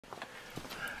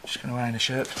Just going to iron a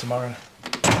shirt for tomorrow.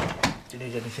 Do you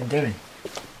need anything doing?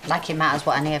 Like it matters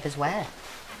what any of us wear.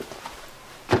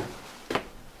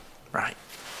 Right.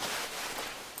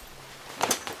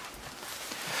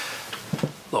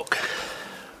 Look,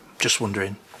 just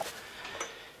wondering,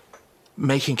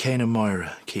 making Kane and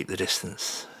Moira keep the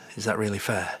distance, is that really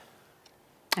fair?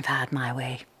 If I had my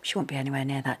way, she won't be anywhere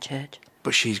near that church.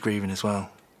 But she's grieving as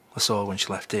well. I saw her when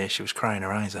she left here, she was crying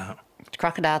her eyes out.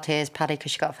 Crocodile tears, Paddy,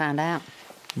 because she got found out.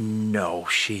 No,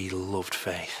 she loved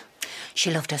Faith.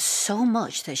 She loved her so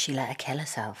much that she let her kill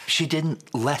herself. She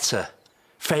didn't let her.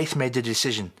 Faith made the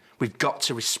decision. We've got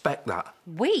to respect that.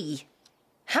 We?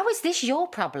 How is this your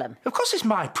problem? Of course it's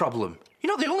my problem.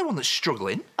 You're not the only one that's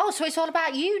struggling. Oh, so it's all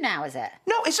about you now, is it?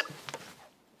 No,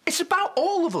 it's about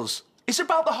all of us. It's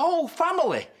about the whole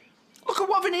family. Look at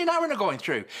what Vinny and Aaron are going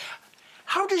through.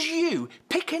 How does you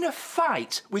picking a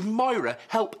fight with Moira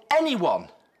help anyone?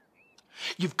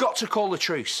 You've got to call a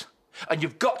truce. And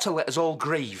you've got to let us all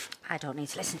grieve. I don't need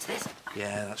to listen to this.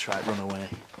 Yeah, that's right, run away.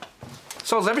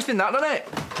 Solves everything, that, doesn't it?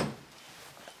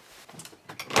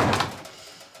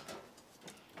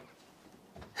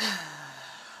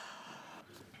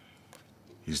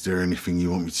 Is there anything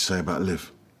you want me to say about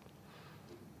Liv?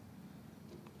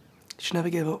 She never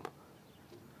gave up.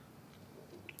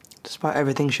 Despite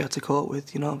everything she had to cope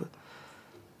with, you know, but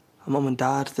her mum and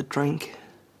dad, the drink.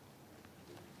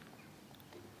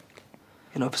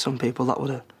 You know, for some people that would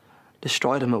have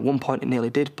destroyed them. At one point it nearly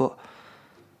did, but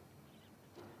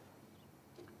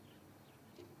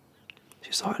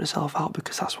she sorted herself out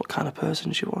because that's what kind of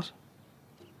person she was.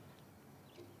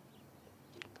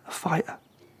 A fighter.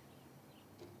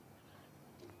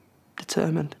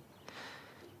 Determined.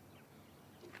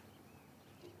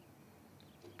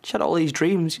 She had all these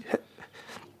dreams.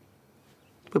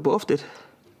 We both did.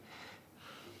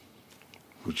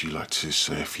 Would you like to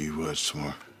say a few words to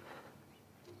her?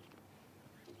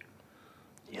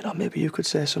 You know, maybe you could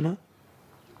say something.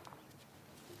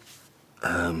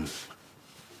 I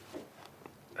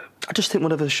just think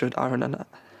one of us should, Aaron, and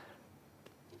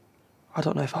I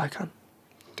don't know if I can.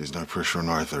 There's no pressure on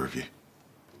either of you.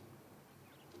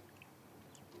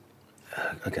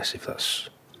 I guess if that's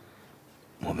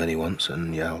what Vinny wants,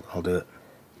 and yeah, I'll do it.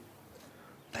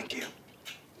 Thank you.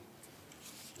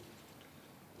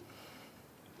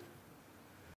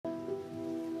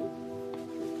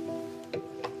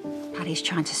 Paddy's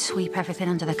trying to sweep everything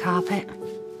under the carpet.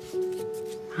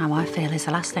 How I feel is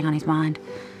the last thing on his mind.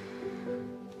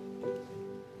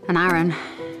 And Aaron,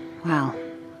 well,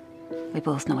 we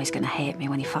both know he's going to hate me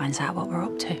when he finds out what we're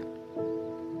up to.